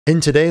In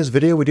today's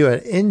video, we do an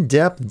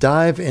in-depth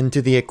dive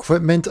into the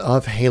equipment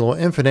of Halo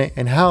Infinite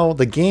and how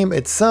the game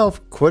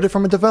itself, quoted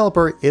from a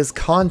developer, is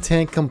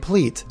content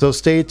complete. So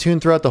stay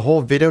tuned throughout the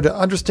whole video to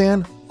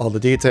understand all the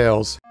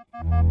details.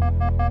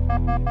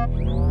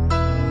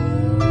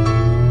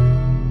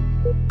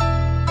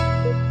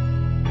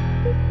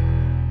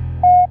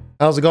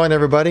 How's it going,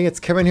 everybody? It's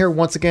Kevin here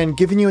once again,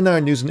 giving you another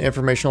news and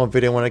informational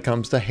video when it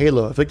comes to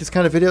Halo. If you like this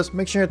kind of videos,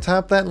 make sure to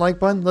tap that like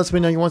button. Lets me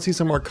know you want to see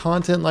some more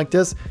content like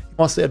this. You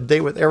want to stay up to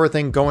date with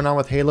everything going on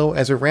with Halo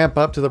as we ramp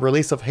up to the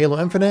release of Halo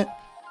Infinite.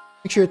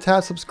 Make sure to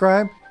tap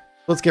subscribe.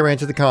 Let's get right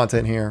into the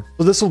content here.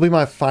 So this will be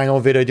my final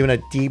video doing a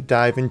deep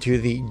dive into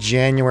the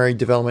January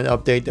development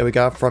update that we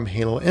got from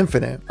Halo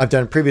Infinite. I've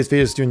done previous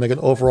videos doing like an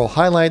overall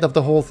highlight of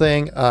the whole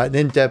thing, an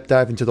in-depth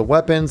dive into the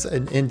weapons,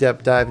 an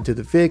in-depth dive into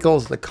the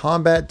vehicles, the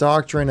combat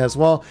doctrine as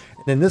well.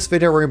 And in this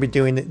video, we're going to be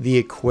doing the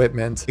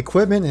equipment.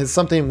 Equipment is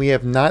something we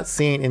have not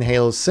seen in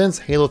Halo since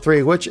Halo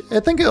 3, which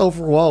I think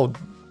overall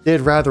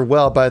did rather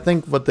well, but I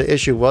think what the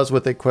issue was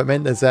with the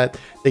equipment is that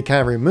they kind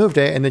of removed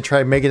it and they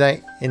tried making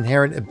that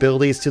inherent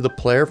abilities to the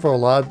player for a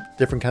lot of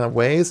different kind of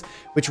ways,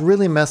 which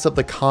really messed up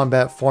the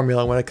combat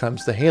formula when it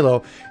comes to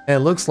Halo. And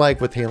it looks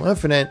like with Halo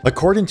Infinite,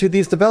 according to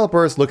these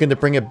developers, looking to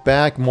bring it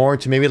back more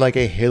to maybe like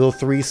a Halo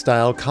 3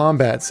 style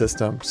combat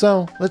system.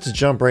 So let's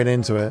jump right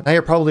into it. Now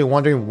you're probably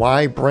wondering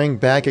why bring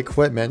back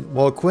equipment.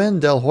 Well, Quinn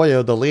Del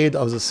Hoyo, the lead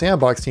of the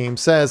Sandbox team,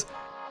 says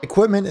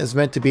equipment is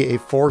meant to be a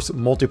force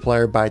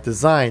multiplier by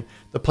design.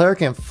 The player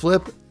can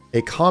flip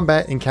a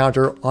combat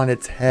encounter on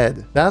its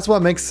head. That's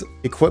what makes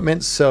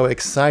equipment so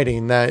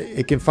exciting, that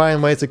it can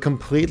find ways to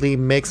completely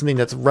make something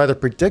that's rather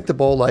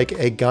predictable like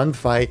a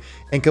gunfight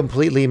and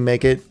completely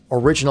make it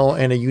original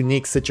and a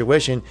unique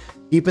situation,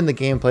 keeping the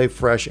gameplay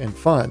fresh and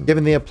fun,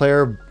 giving the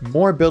player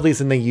more abilities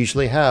than they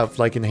usually have.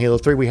 Like in Halo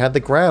 3, we had the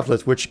Grav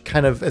Lift, which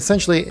kind of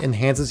essentially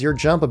enhances your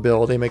jump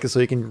ability, make it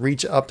so you can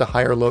reach up to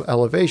higher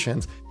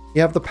elevations. You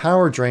have the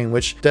Power Drain,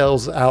 which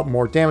deals out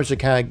more damage to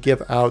kind of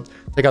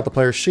take out the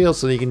player's shield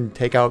so that you can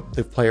take out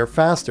the player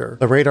faster.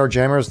 The Radar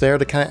Jammer is there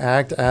to kind of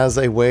act as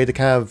a way to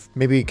kind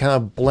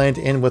of blend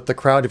in with the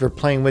crowd. If you're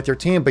playing with your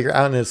team, but you're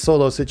out in a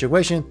solo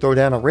situation, throw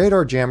down a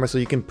Radar Jammer so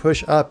you can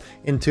push up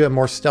into a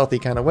more stealthy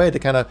kind of way to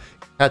kind of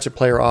catch a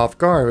player off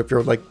guard if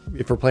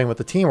you're playing with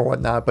a team or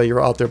whatnot, but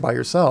you're out there by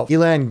yourself.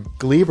 Elan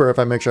Gleber, if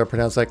I make sure I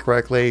pronounce that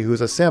correctly,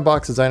 who's a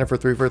sandbox designer for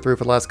 343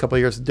 for the last couple of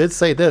years, did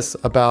say this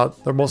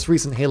about the most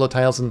recent Halo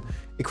titles and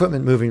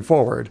equipment moving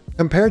forward.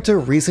 Compared to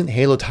recent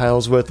Halo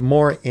titles with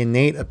more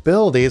innate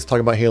abilities,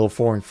 talking about Halo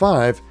 4 and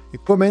 5,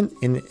 equipment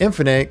in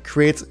Infinite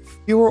creates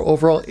fewer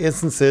overall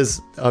instances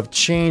of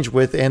change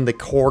within the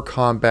core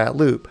combat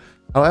loop.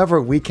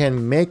 However, we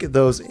can make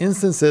those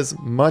instances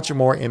much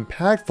more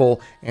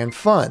impactful and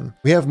fun.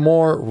 We have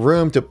more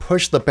room to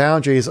push the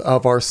boundaries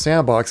of our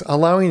sandbox,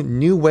 allowing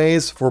new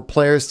ways for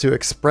players to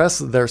express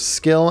their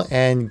skill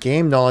and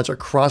game knowledge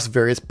across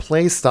various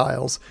play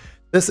styles.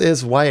 This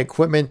is why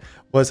equipment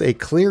was a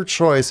clear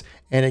choice,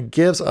 and it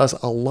gives us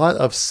a lot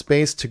of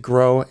space to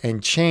grow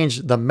and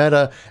change the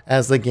meta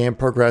as the game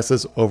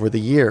progresses over the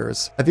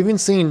years. I've even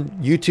seen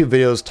YouTube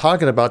videos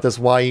talking about this,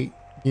 why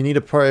you need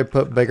to probably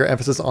put bigger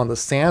emphasis on the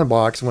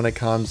sandbox when it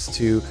comes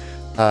to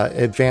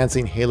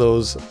advancing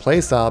Halo's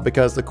playstyle,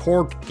 because the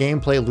core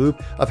gameplay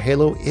loop of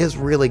Halo is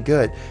really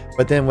good.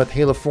 But then with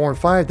Halo 4 and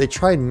 5, they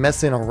tried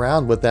messing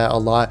around with that a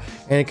lot,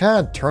 and it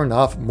kind of turned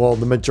off, well,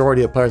 the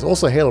majority of players.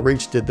 Also, Halo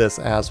Reach did this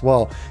as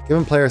well,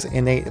 giving players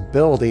innate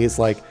abilities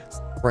like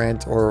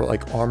sprint or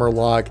like armor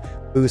lock,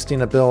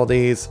 boosting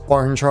abilities,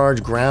 Spartan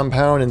Charge, ground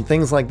pound, and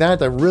things like that,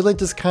 that really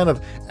just kind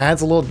of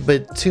adds a little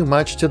bit too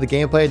much to the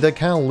gameplay. That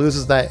kind of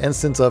loses that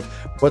instance of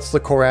what's the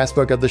core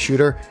aspect of the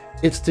shooter.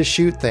 It's to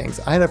shoot things.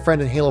 I had a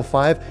friend in Halo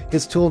 5,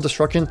 his tool of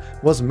destruction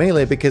was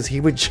melee because he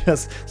would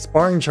just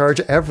Spartan Charge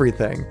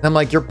everything. And I'm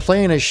like, you're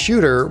playing a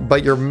shooter,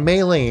 but you're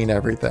meleeing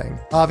everything.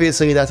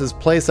 Obviously, that's his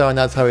playstyle and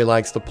that's how he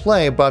likes to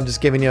play, but I'm just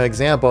giving you an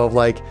example of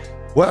like,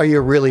 what are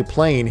you really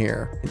playing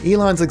here? And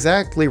Elan's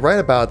exactly right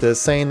about this,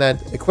 saying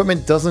that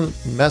equipment doesn't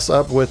mess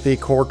up with the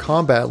core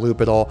combat loop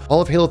at all. All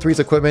of Halo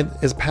 3's equipment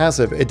is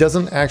passive. It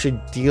doesn't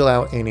actually deal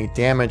out any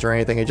damage or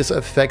anything. It just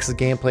affects the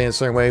gameplay in a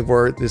certain way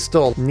where it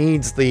still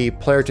needs the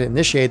player to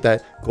initiate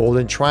that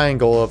golden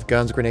triangle of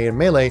guns, grenade, and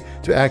melee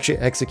to actually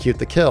execute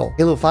the kill.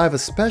 Halo 5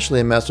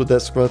 especially messed with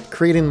this with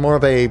creating more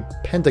of a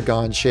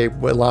pentagon shape,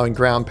 allowing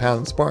ground pound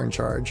and Spartan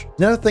Charge.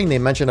 Another thing they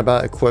mentioned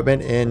about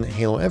equipment in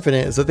Halo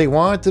Infinite is that they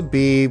want it to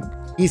be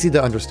easy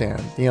to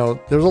understand. You know,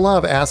 there's a lot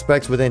of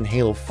aspects within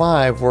Halo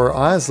 5 where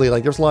honestly,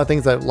 like, there's a lot of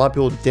things that a lot of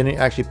people didn't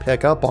actually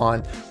pick up on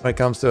when it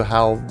comes to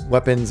how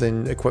weapons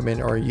and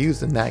equipment are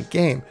used in that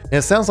game. And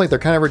it sounds like they're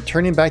kind of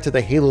returning back to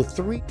the Halo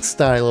 3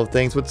 style of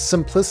things with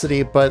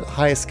simplicity but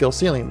high skill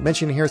ceiling.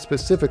 Mentioned here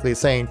specifically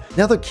saying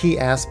another key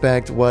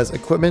aspect was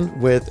equipment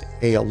with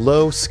a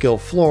low skill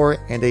floor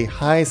and a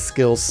high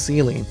skill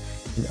ceiling.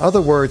 In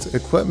other words,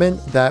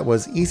 equipment that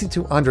was easy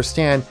to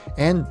understand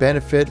and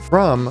benefit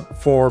from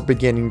for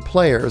beginning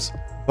players.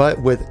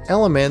 but with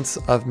elements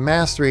of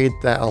mastery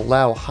that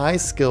allow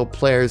high-skilled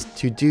players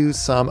to do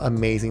some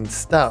amazing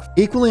stuff.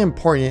 Equally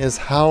important is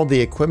how the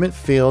equipment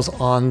feels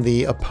on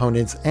the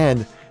opponent's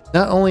end.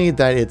 Not only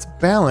that it's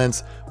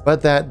balanced, but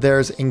that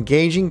there's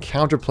engaging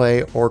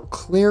counterplay or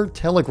clear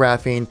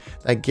telegraphing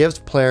that gives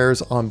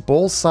players on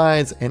both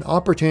sides an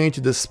opportunity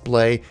to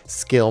display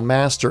skill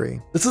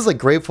mastery. This is a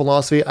great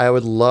philosophy I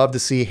would love to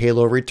see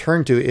Halo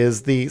return to,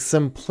 is the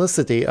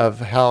simplicity of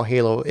how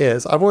Halo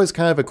is. I've always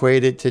kind of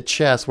equated it to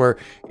chess, where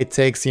it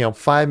takes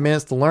 5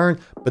 minutes to learn,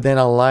 but then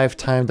a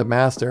lifetime to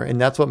master,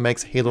 and that's what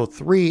makes Halo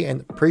 3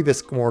 and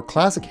previous more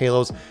classic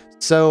Halos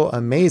so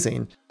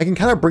amazing. I can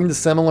kind of bring the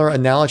similar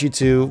analogy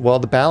to, well,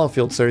 the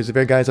Battlefield series. If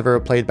you guys have ever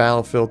played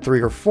Battlefield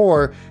 3 or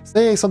 4,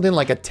 say something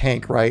like a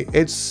tank, right?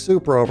 It's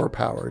super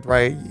overpowered,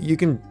 right? You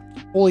can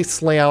fully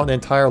slay out an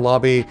entire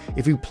lobby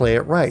if you play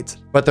it right.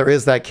 But there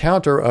is that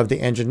counter of the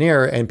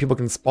engineer, and people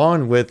can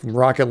spawn with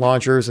rocket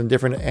launchers and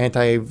different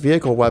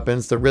anti-vehicle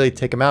weapons to really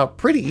take them out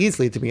pretty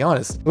easily, to be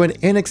honest. So an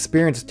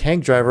inexperienced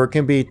tank driver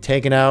can be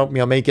taken out,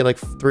 maybe get like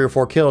 3 or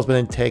 4 kills, but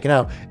then taken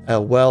out. A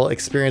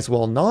well-experienced,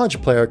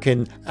 well-knowledge player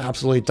can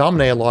absolutely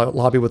dominate a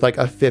lobby with like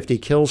a 50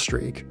 kill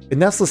streak.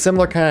 And that's the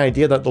similar kind of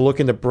idea that they're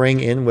looking to bring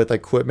in with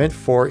equipment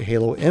for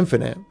Halo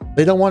Infinite.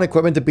 They don't want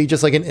equipment to be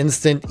just like an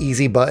instant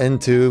easy button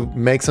to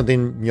make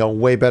something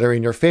way better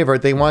in your favor.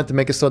 They want to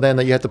make it so then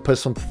that you have to put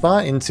some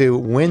thought into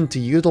when to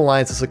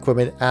utilize this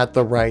equipment at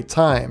the right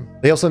time.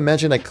 They also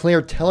mentioned a clear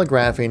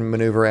telegraphing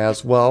maneuver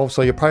as well,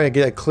 so you'll probably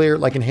get a clear,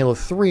 like in Halo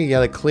 3, you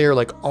had a clear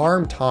like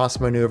arm toss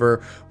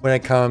maneuver when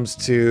it comes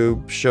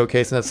to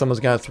showcasing that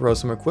someone's gonna throw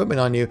some equipment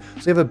on you,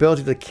 so you have the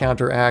ability to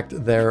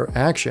counteract their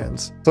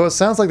actions. So it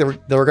sounds like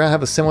they're gonna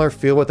have a similar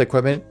feel with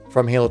equipment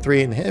from Halo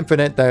 3 and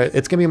Infinite, that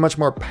it's gonna be much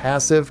more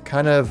passive,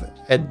 kind of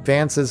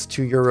advances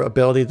to your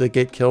ability to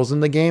get kills in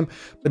the game,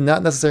 but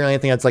not necessarily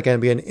anything that's like gonna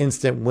be an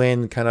instant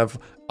win kind of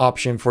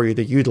option for you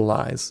to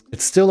utilize.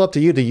 It's still up to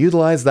you to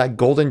utilize that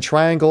golden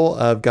triangle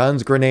of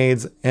guns,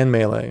 grenades, and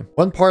melee.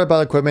 One part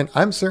about equipment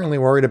I'm certainly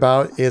worried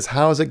about is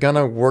how is it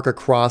gonna work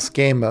across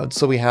game modes.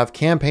 So we have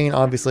campaign,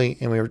 obviously,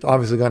 and we're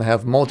obviously gonna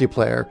have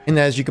multiplayer. And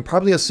as you can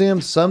probably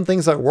assume, some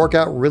things that work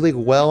out really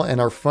well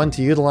and are fun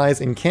to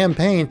utilize in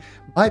campaign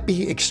might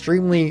be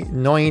extremely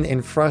annoying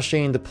and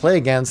frustrating to play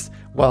against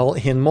while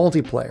in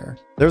multiplayer.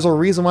 There's a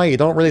reason why you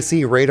don't really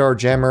see radar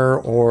jammer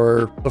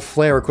or the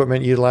flare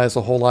equipment utilized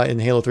a whole lot in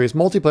Halo 3's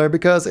multiplayer,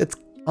 because it's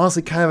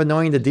honestly kind of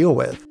annoying to deal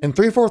with. And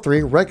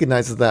 343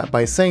 recognizes that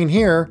by saying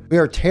here, we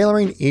are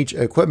tailoring each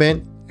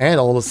equipment and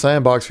all the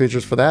sandbox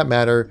features for that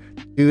matter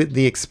to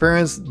the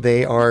experience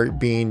they are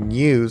being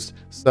used.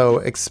 So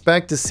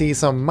expect to see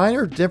some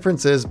minor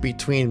differences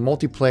between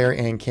multiplayer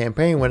and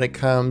campaign when it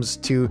comes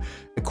to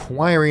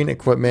acquiring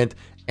equipment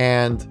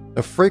and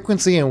the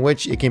frequency in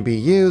which it can be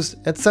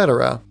used,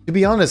 etc. To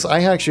be honest,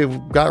 I actually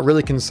got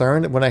really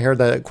concerned when I heard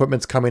that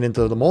equipment's coming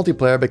into the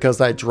multiplayer, because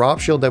that drop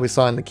shield that we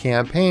saw in the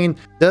campaign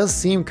does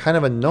seem kind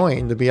of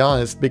annoying, to be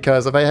honest,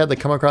 because if I had to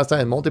come across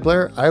that in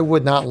multiplayer, I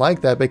would not like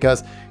that,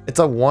 because it's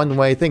a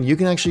one-way thing. You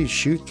can actually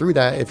shoot through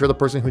that if you're the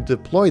person who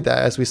deployed that,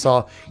 as we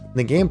saw in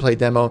the gameplay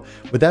demo.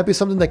 Would that be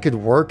something that could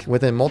work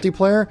within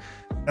multiplayer?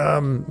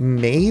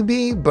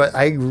 Maybe, but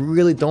I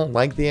really don't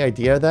like the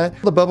idea of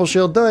that. The bubble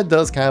shield, though, it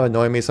does kind of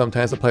annoy me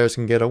sometimes. The players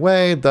can get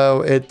away,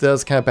 though it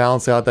does kind of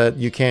balance out that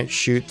you can't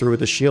shoot through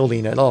the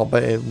shielding at all.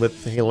 But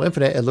with Halo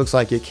Infinite, it looks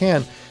like you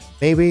can.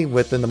 Maybe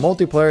within the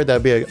multiplayer,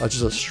 that'd be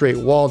just a straight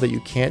wall that you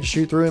can't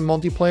shoot through in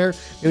multiplayer.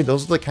 Maybe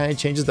those are the kind of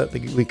changes that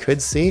we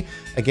could see.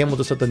 Again, we'll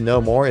just have to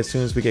know more as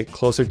soon as we get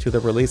closer to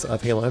the release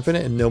of Halo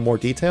Infinite and know more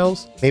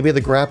details. Maybe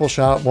the grapple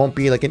shot won't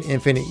be like an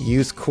infinite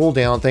use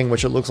cooldown thing,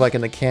 which it looks like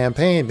in the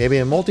campaign. Maybe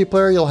in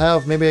multiplayer, you'll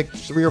have maybe like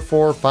 3 or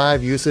 4 or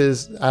 5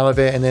 uses out of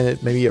it, and then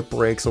maybe it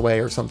breaks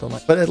away or something like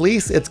that. But at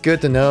least it's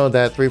good to know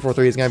that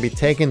 343 is going to be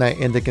taking that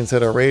into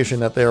consideration,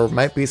 that there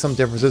might be some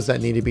differences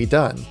that need to be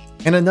done.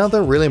 And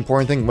another really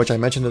important thing, which I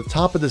mentioned at the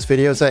top of this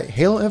video, is that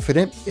Halo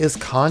Infinite is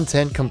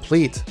content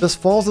complete. This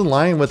falls in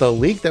line with a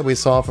leak that we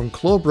saw from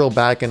Klobrille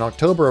back in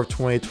October of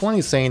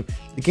 2020 saying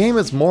the game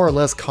is more or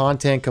less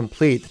content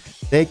complete.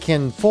 They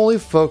can fully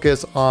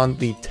focus on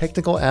the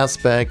technical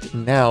aspect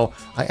now.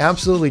 I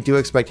absolutely do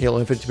expect Halo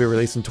Infinite to be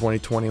released in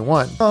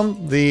 2021.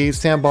 The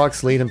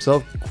sandbox lead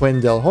himself,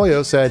 Quinn Del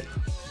Hoyo, said,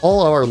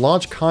 "All our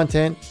launch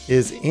content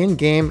is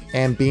in-game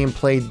and being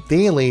played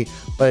daily,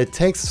 but it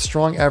takes a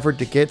strong effort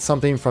to get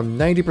something from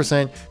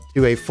 90%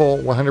 to a full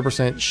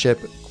 100% ship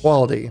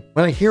quality."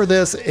 When I hear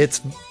this,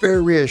 it's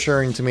very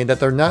reassuring to me that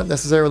they're not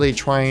necessarily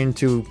trying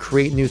to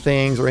create new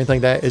things or anything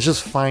like that. It's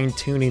just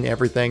fine-tuning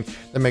everything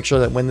to make sure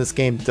that when this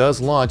game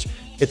does launch,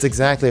 it's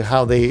exactly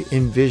how they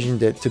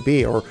envisioned it to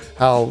be, or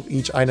how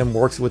each item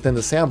works within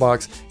the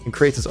sandbox and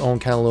creates its own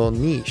kind of little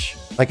niche.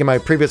 Like in my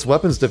previous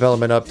weapons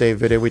development update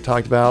video, we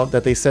talked about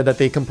that they said that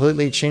they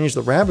completely changed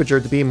the Ravager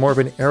to be more of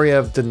an area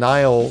of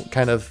denial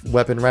kind of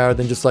weapon rather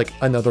than just like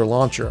another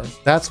launcher.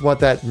 That's what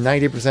that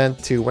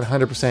 90% to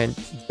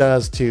 100%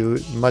 does to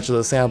much of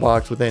the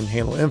sandbox within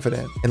Halo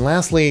Infinite. And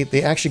lastly,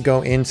 they actually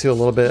go into a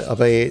little bit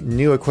of a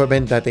new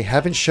equipment that they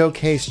haven't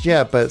showcased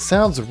yet, but it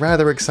sounds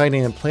rather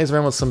exciting and plays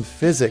around with some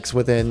physics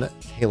within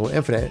Halo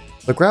Infinite.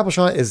 The grapple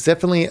shot is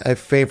definitely a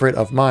favorite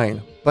of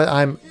mine, but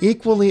I'm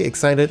equally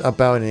excited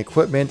about an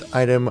equipment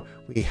item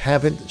we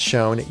haven't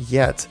shown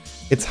yet.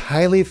 It's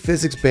highly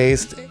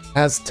physics-based,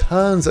 has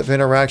tons of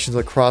interactions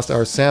across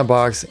our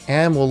sandbox,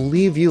 and will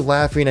leave you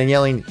laughing and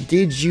yelling,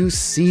 "Did you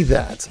see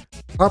that?"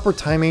 Proper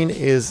timing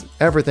is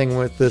everything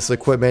with this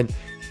equipment,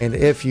 and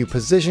if you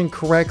position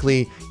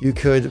correctly, you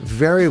could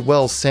very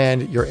well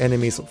send your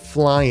enemies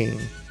flying.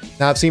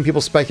 Now, I've seen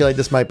people speculate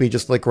this might be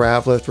just like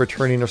grav lift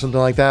returning or something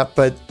like that,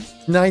 but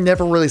I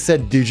never really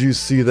said, did you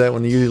see that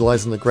when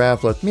utilizing the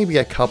grav lift? Maybe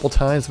a couple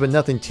times, but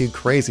nothing too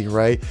crazy,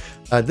 right?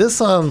 This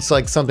sounds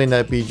like something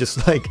that'd be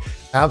just like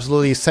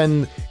absolutely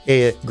send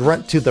a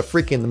grunt to the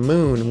freaking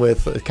moon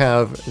with a kind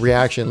of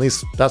reaction. At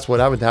least that's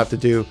what I would have to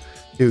do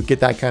to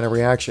get that kind of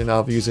reaction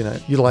of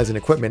utilizing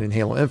equipment in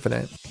Halo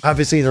Infinite.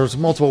 Obviously, there's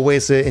multiple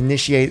ways to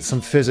initiate some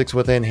physics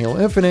within Halo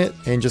Infinite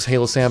and just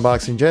Halo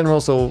Sandbox in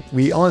general, so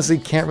we honestly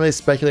can't really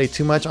speculate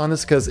too much on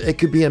this because it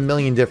could be a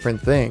million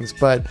different things,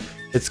 but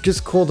it's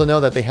just cool to know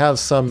that they have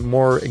some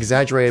more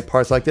exaggerated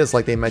parts like this,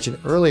 like they mentioned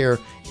earlier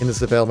in this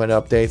development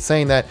update,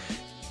 saying that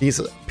these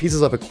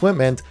pieces of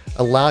equipment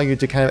allow you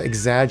to kind of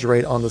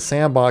exaggerate on the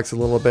sandbox a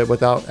little bit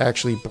without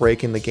actually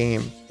breaking the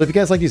game. So if you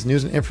guys like these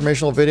news and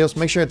informational videos,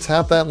 make sure to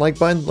tap that like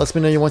button. Lets me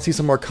know you want to see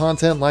some more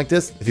content like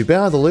this. If you've been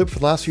out of the loop for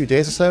the last few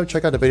days or so,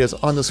 check out the videos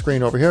on the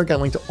screen over here. Got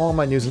a link to all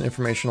my news and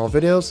informational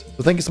videos.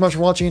 So thank you so much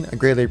for watching. I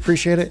greatly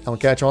appreciate it. I'll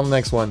catch you on the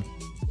next one.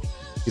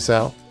 Peace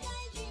out.